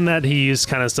 other than that, he used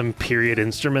kind of some period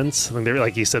instruments. I mean,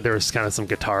 like you said, there was kind of some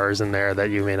guitars in there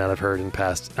that you may not have heard in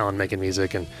past Alan Menken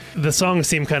music. And the songs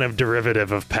seem kind of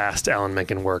derivative of past Alan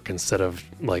Menken work instead of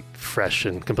like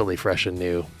completely fresh and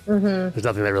new. Mm-hmm. There's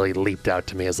nothing that really leaped out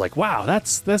to me as like, wow,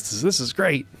 this is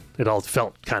great. It all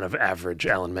felt kind of average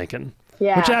Alan Menken.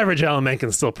 Yeah. Which average Alan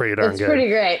Menken's still pretty darn good. It's pretty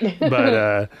great.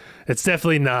 But it's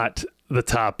definitely not the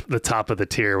top of the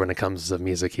tier when it comes to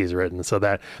music he's written. So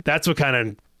that's what kind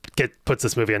of puts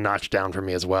this movie a notch down for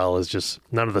me as well, is just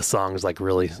none of the songs like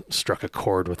really struck a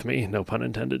chord with me, no pun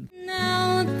intended.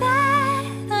 Now that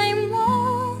I'm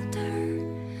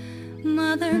older,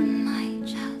 Mother might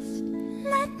just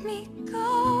let me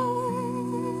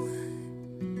go.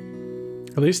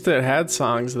 At least it had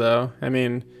songs, though. I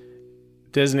mean,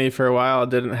 Disney for a while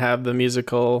didn't have the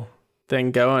musical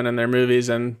thing going in their movies,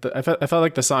 and I felt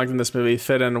like the songs in this movie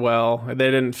fit in well. They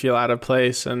didn't feel out of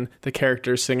place, and the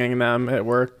characters singing them, it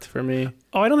worked for me.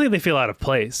 Oh, I don't think they feel out of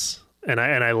place, and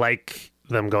I like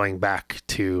them going back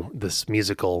to this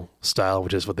musical style,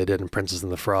 which is what they did in Princess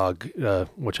and the Frog,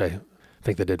 which I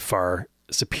think they did far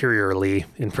superiorly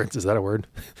in Princess. Is that a word?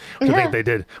 Which I think they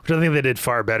did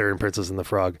far better in Princess and the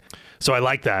Frog. So I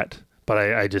like that, but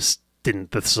I just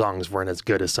the songs weren't as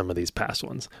good as some of these past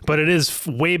ones. But it is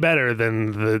way better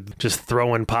than the just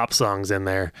throwing pop songs in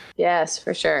there. Yes,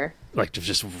 for sure. Like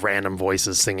just random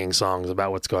voices singing songs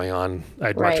about what's going on.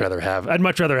 I'd much rather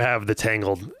have the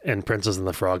Tangled and Princess and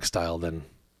the Frog style than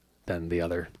the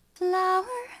other. Flower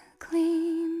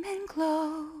gleam and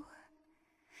glow.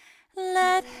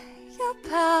 Let your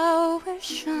power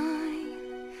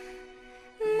shine.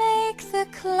 Make the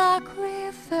clock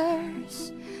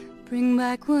reverse. Bring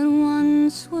back what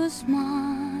once was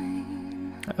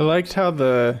mine. I liked how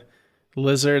the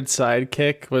lizard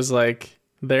sidekick was like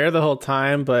there the whole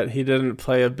time, but he didn't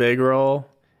play a big role.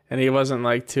 And he wasn't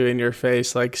like too in your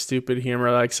face, like stupid humor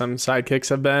like some sidekicks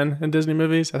have been in Disney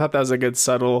movies. I thought that was a good,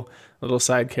 subtle little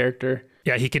side character.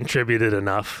 Yeah, he contributed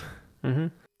enough. Mm-hmm.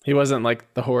 He wasn't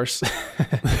like the horse.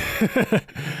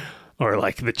 Or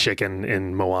like the chicken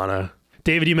in Moana.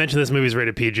 David, you mentioned this movie's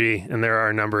rated PG, and there are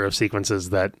a number of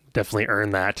sequences that definitely earn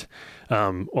that.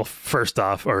 Well, first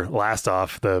off, or last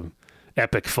off, the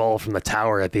epic fall from the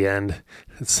tower at the end.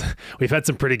 We've had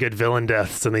some pretty good villain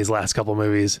deaths in these last couple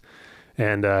movies.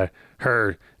 And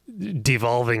her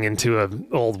devolving into an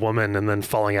old woman and then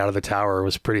falling out of the tower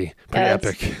was pretty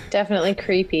epic. Definitely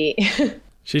creepy.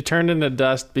 She turned into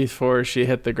dust before she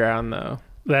hit the ground, though.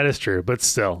 That is true, but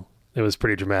still, it was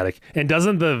pretty dramatic. And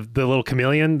doesn't the little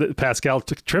chameleon, Pascal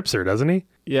trips her, doesn't he?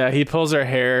 Yeah, he pulls her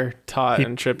hair taut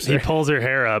and trips her. He pulls her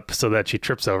hair up so that she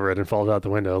trips over it and falls out the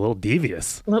window. A little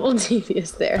devious. A little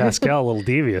devious there. Pascal, a little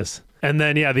devious. And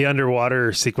then, yeah, the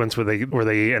underwater sequence where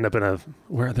they end up in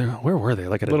where were they?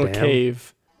 Like at little a dam?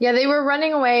 cave. Yeah, they were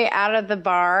running away out of the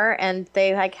bar, and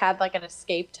they like had like an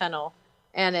escape tunnel,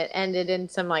 and it ended in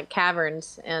some like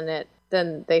caverns, and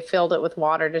then they filled it with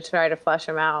water to try to flush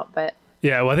them out. But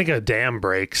yeah, well, I think a dam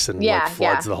breaks and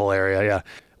floods the whole area. Yeah,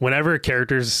 whenever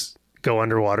characters go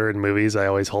underwater in movies, I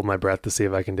always hold my breath to see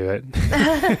if I can do it.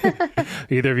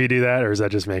 Either of you do that, or is that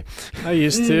just me? I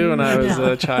used to when I was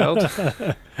a child.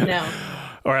 No.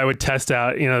 Or I would test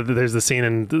out, there's the scene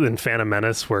in Phantom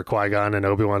Menace where Qui-Gon and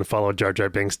Obi-Wan follow Jar Jar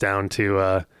Binks down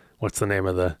to, what's the name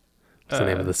of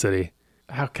the city?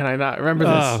 How can I not remember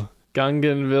this?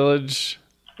 Gungan Village.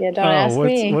 Yeah, don't ask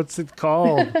me. What's it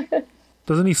called?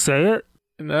 Doesn't he say it?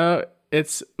 No,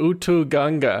 it's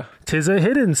Utuganga. 'Tis a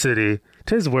hidden city.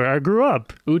 'Tis where I grew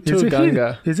up.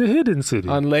 Utuganga. It's a hidden city.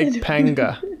 On Lake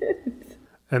Panga.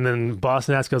 And then Boss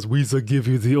Nass goes, "We shall give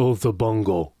you the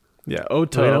Otobongo." Yeah,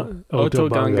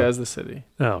 Otoganga is the city.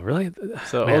 Oh, really?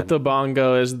 So Man.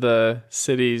 Otobongo is the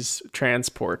city's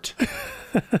transport.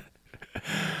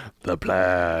 The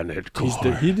planet core. He's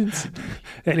the hidden city.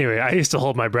 Anyway, I used to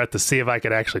hold my breath to see if I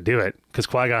could actually do it, because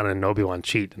Qui-Gon and Obi-Wan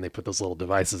cheat, and they put those little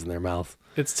devices in their mouth.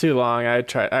 It's too long. I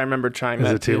remember trying that.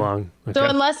 Is it too long? Okay. So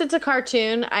unless it's a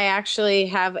cartoon, I actually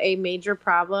have a major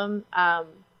problem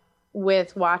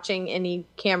with watching any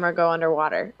camera go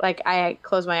underwater. Like, I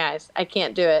close my eyes. I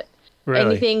can't do it.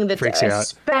 Really? Anything that's Freaks you out.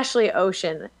 especially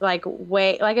ocean, like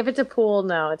if it's a pool,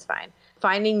 no, it's fine.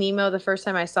 Finding Nemo, the first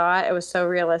time I saw it, it was so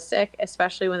realistic,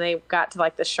 especially when they got to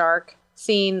like the shark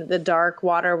scene, the dark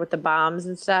water with the bombs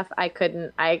and stuff. I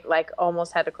like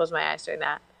almost had to close my eyes during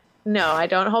that. No, I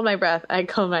don't hold my breath. I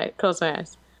close my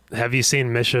eyes. Have you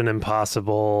seen Mission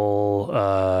Impossible?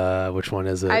 Which one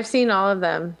is it? I've seen all of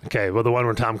them. Okay, well, the one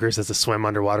where Tom Cruise has to swim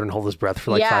underwater and hold his breath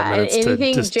for like 5 Yeah, minutes and to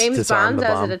anything just James disarm Bond the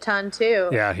does bomb. it a ton too.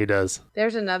 Yeah, he does.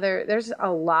 There's a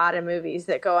lot of movies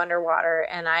that go underwater,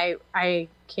 and I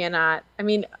cannot. I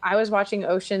mean, I was watching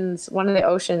one of the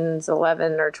Oceans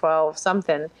 11 or 12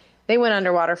 something. They went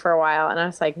underwater for a while, and I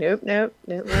was like, nope. Well,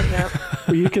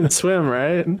 you can swim,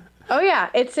 right? Oh yeah,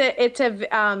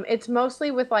 it's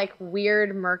mostly with like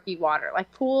weird murky water,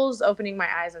 like pools. Opening my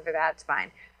eyes under that's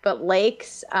fine, but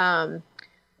lakes,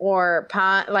 or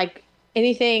pond, like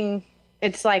anything.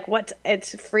 It's like it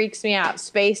freaks me out.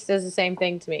 Space does the same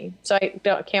thing to me, so I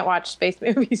can't watch space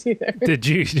movies either. Did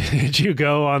you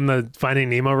go on the Finding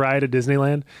Nemo ride at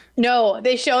Disneyland? No,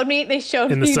 they showed me the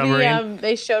submarine?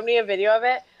 they showed me a video of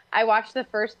it. I watched the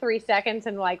first 3 seconds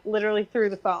and like literally threw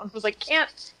the phone. I was like,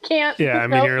 can't. Yeah, I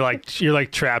mean, Nope. you're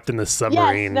like trapped in the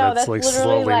submarine that's like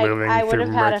literally slowly moving I would through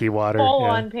have had murky a water.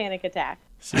 full-on panic attack.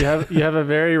 So you have a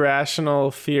very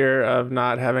rational fear of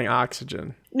not having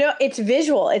oxygen. No, it's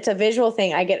visual. It's a visual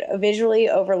thing. I get visually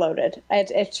overloaded.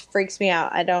 It freaks me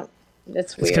out. It's weird.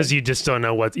 It's because you just don't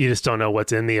know what's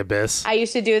in the abyss. I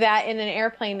used to do that in an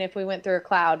airplane. If we went through a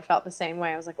cloud, felt the same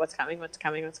way. I was like, what's coming? What's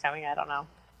coming? What's coming? I don't know.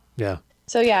 Yeah.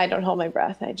 So yeah, I don't hold my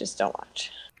breath. I just don't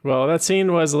watch. Well, that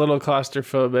scene was a little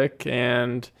claustrophobic,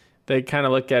 and they kind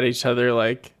of look at each other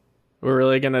like, we're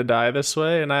really going to die this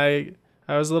way? And I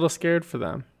was a little scared for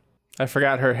them. I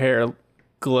forgot her hair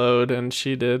glowed, and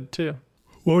she did too.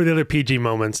 What were the other PG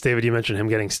moments? David, you mentioned him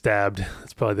getting stabbed.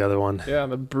 That's probably the other one. Yeah,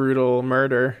 the brutal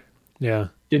murder. Yeah.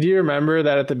 Did you remember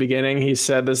that at the beginning he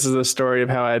said, this is the story of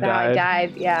how I died? How I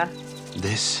died, yeah.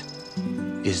 This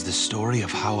is the story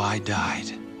of how I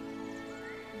died.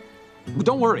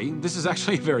 Don't worry, this is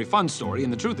actually a very fun story,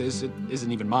 and the truth is, it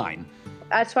isn't even mine.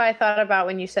 That's what I thought about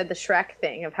when you said the Shrek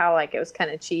thing, of how like it was kind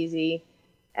of cheesy.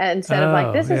 And instead of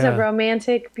like, this is a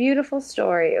romantic, beautiful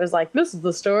story, it was like, this is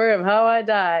the story of how I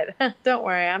died. Don't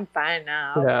worry, I'm fine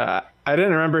now. Yeah, I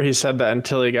didn't remember he said that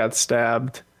until he got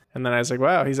stabbed. And then I was like,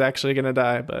 wow, he's actually going to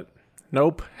die. But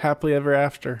nope, happily ever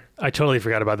after. I totally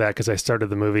forgot about that because I started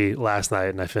the movie last night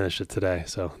and I finished it today.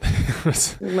 So it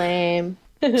was Lame.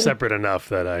 separate enough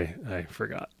that I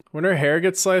forgot. When her hair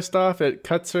gets sliced off, it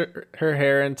cuts her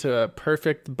hair into a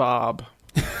perfect bob.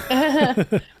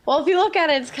 Well, if you look at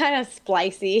it, it's kind of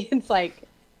splicey. It's like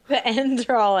the ends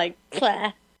are all like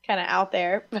kind of out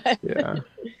there. But Yeah.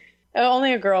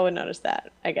 only a girl would notice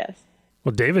that, I guess.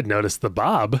 Well, David noticed the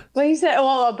bob. Well, you said,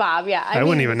 well, a bob, yeah. I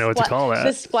wouldn't even know what to call that. The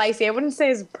splicey. I wouldn't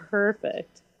say it's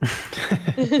perfect.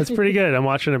 It's pretty good. I'm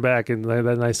watching it back and that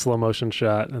nice slow motion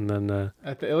shot. And then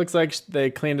It looks like they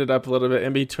cleaned it up a little bit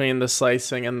in between the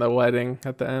slicing and the wetting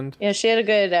at the end. Yeah, she had a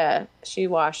good, she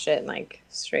washed it and like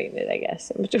straightened it, I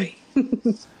guess, in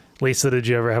between. Lisa, did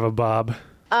you ever have a bob?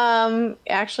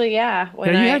 Actually, yeah.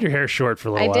 When Yeah, you had your hair short for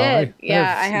a little I while. did. Yeah,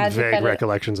 have I had to vague cut it.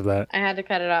 recollections of that. I had to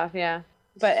cut it off, yeah.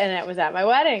 And it was at my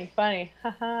wedding. Funny.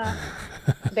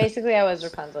 Basically, I was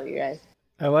Rapunzel, you guys.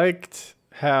 I liked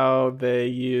how they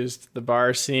used the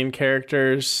bar scene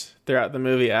characters throughout the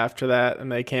movie after that, and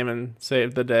they came and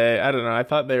saved the day. I don't know. I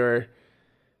thought they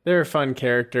were fun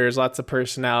characters, lots of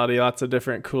personality, lots of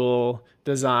different cool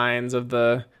designs of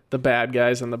the bad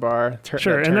guys in the bar.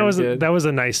 Sure, and that was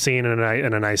a nice scene and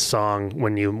a nice song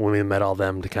when we met all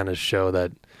them to kind of show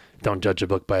that don't judge a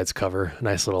book by its cover. A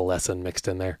nice little lesson mixed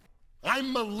in there.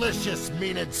 I'm malicious,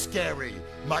 mean and scary.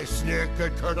 My snicker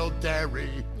curdle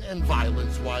dairy. And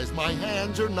violence-wise, my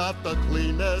hands are not the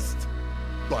cleanest.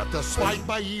 But despite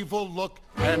my evil look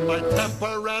and my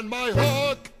temper and my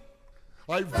hook,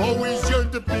 I've always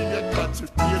yearned to be a concert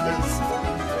pianist.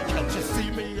 Can't you see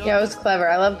me? Yeah, it was clever.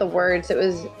 I love the words.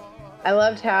 I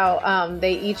loved how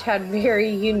they each had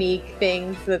very unique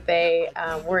things that they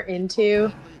were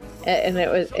into, and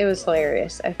it was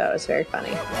hilarious. I thought it was very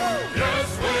funny.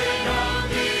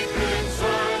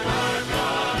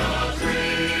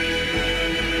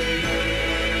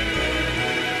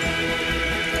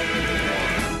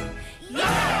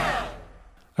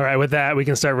 All right, with that, we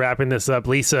can start wrapping this up.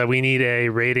 Lisa, we need a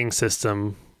rating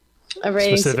system A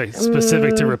rating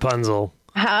specific to Rapunzel.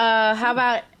 How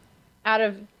about out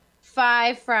of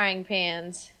 5 frying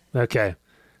pans? Okay.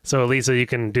 So, Lisa, you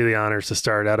can do the honors to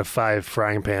start. Out of 5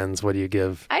 frying pans, what do you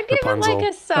give I'd give it Rapunzel? like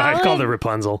a solid. I called it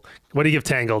Rapunzel. What do you give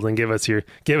Tangled? And give us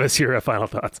your final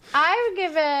thoughts. I would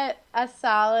give it a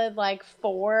solid like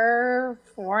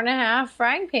 4.5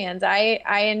 frying pans. I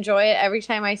enjoy it every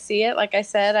time I see it. Like I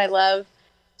said, I love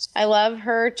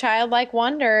her childlike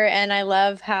wonder, and I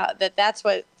love how that's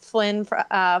what Flynn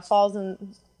falls in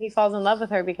love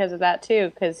with her because of that too,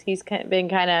 because he's been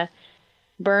kind of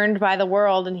burned by the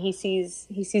world, and he sees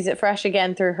it fresh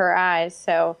again through her eyes.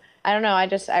 So I don't know. I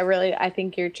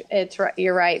think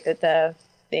you're right that the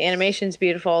animation's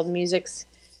beautiful, the music's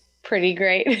pretty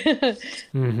great.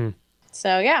 Mm-hmm.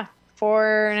 So yeah,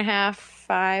 4.5,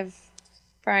 5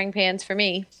 frying pans for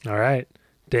me. All right,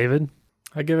 David.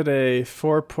 I give it a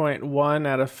 4.1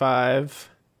 out of 5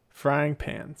 frying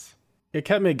pans. It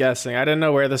kept me guessing. I didn't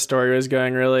know where the story was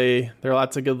going, really. There were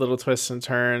lots of good little twists and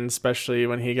turns, especially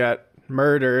when he got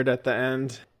murdered at the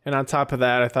end. And on top of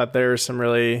that, I thought there were some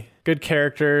really good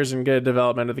characters and good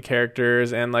development of the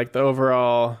characters and like the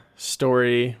overall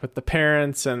story with the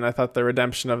parents. And I thought the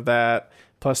redemption of that,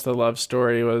 plus the love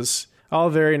story, was all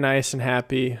very nice and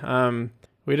happy.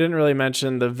 We didn't really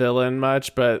mention the villain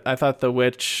much, but I thought the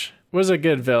witch was a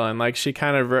good villain. Like, she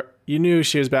kind of, you knew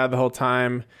she was bad the whole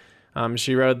time.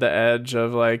 She rode the edge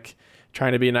of like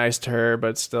trying to be nice to her,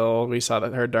 but still we saw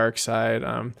that her dark side.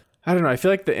 I don't know. I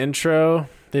feel like the intro,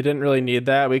 they didn't really need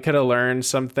that. We could have learned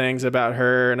some things about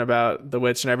her and about the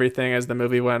witch and everything as the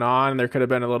movie went on. There could have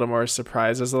been a little more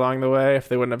surprises along the way if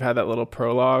they wouldn't have had that little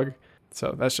prologue.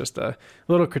 So that's just a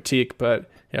little critique, but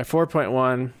yeah,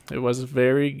 4.1. It was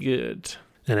very good.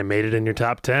 And it made it in your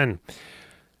top 10.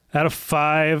 Out of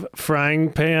 5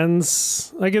 frying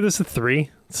pans, I give this a 3.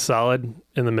 It's solid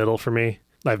in the middle for me.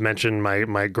 I've mentioned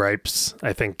my gripes.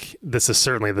 I think this is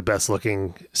certainly the best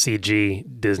looking CG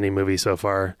Disney movie so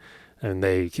far, and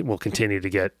they will continue to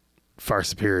get far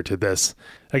superior to this.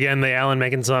 Again, the Alan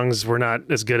Menken songs were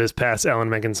not as good as past Alan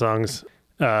Menken songs.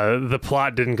 The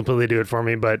plot didn't completely do it for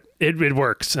me, but it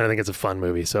works, and I think it's a fun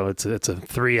movie. So it's a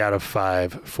 3 out of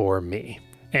 5 for me.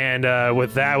 And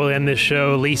with that, we'll end this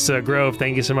show. Lisa Grove,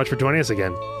 thank you so much for joining us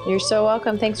again. You're so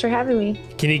welcome. Thanks for having me.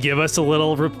 Can you give us a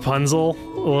little Rapunzel?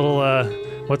 A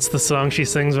little, what's the song she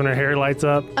sings when her hair lights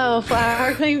up? Oh,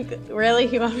 flower queen. Really?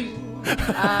 You want me?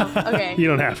 Okay. You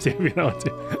don't have to if you don't want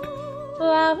to.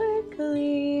 Flower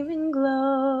gleam and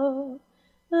glow.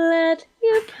 Let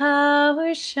your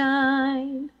power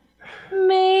shine.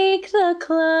 Make the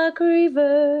clock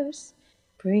reverse.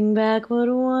 Bring back what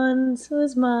once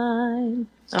was mine.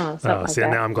 Oh, See,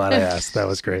 now I'm glad I asked. That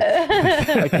was great.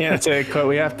 I can't say a quote.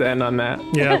 We have to end on that.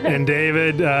 Yeah, and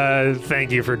David,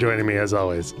 thank you for joining me as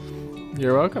always.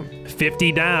 You're welcome.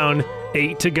 50 down,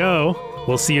 8 to go.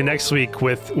 We'll see you next week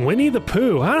with Winnie the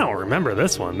Pooh. I don't remember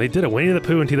this one. They did a Winnie the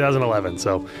Pooh in 2011,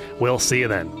 so we'll see you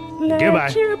then. Goodbye.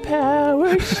 Let your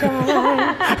power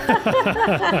shine.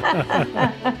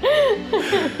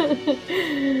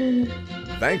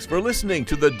 Thanks for listening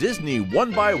to the Disney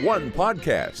 1x1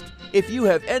 podcast. If you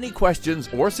have any questions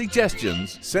or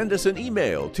suggestions, send us an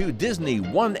email to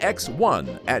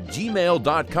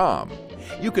disney1x1@gmail.com.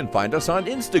 You can find us on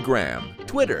Instagram,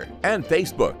 Twitter, and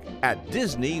Facebook at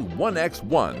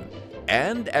Disney1x1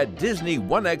 and at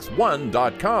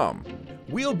Disney1x1.com.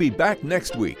 We'll be back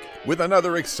next week with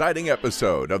another exciting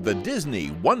episode of the Disney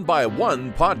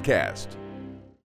 1x1 podcast.